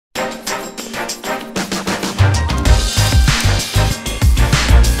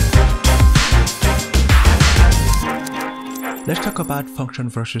Let's talk about function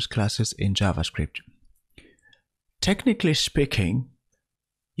versus classes in JavaScript. Technically speaking,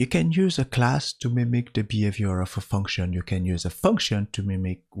 you can use a class to mimic the behavior of a function. You can use a function to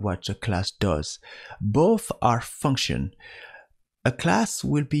mimic what a class does. Both are function. A class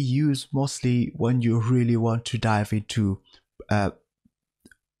will be used mostly when you really want to dive into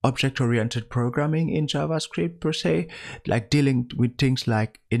object-oriented programming in JavaScript per se, like dealing with things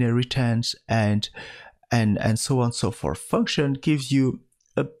like inheritance and so on and so forth. Function gives you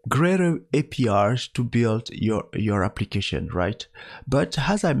a greater APIs to build your application, right? But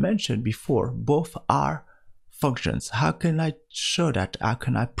as I mentioned before, both are functions. How can I show that? How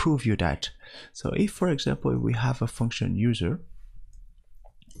can I prove you that? So if, for example, we have a function user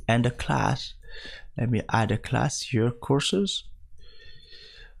and a class, let me add a class here, courses.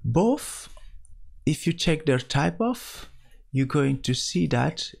 Both, if you check their type of, you're going to see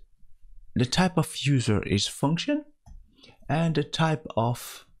that the type of user is function and the type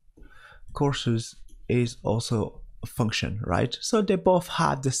of courses is also a function, right? So they both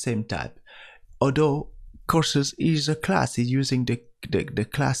have the same type. Although courses is a class, is using the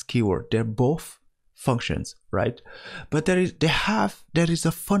class keyword. They're both functions, right? But there is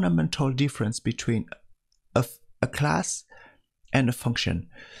a fundamental difference between a class and a function.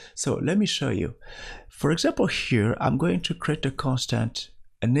 So let me show you. For example, here I'm going to create a constant,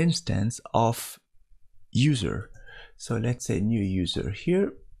 an instance of user. So let's say new user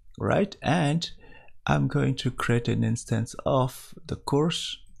here, right? And I'm going to create an instance of the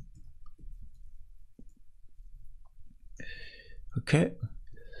course. Okay,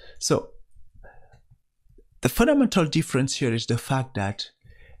 so the fundamental difference here is the fact that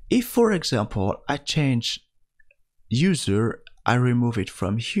if, for example, I change user, I remove it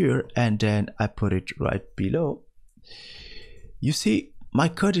from here and then I put it right below, you see my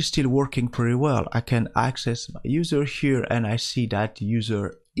code is still working pretty well. I can access my user here and I see that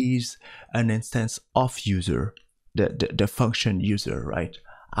user is an instance of user, the function user, right?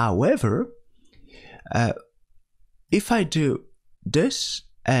 However, if I do this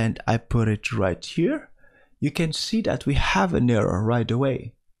and I put it right here, you can see that we have an error right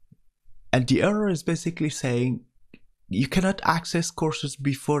away. And the error is basically saying you cannot access courses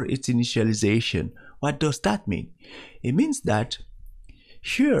before its initialization. What does that mean? It means that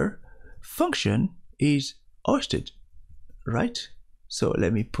here function is hosted, right? So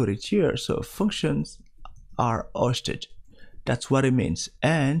let me put it here. So functions are hosted. That's what it means.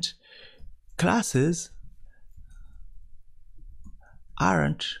 And classes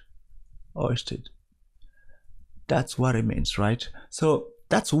aren't hosted. That's what it means, right? So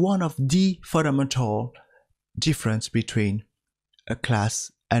that's one of the fundamental difference between a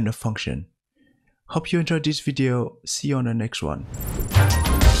class and a function. Hope you enjoyed this video. See you on the next one.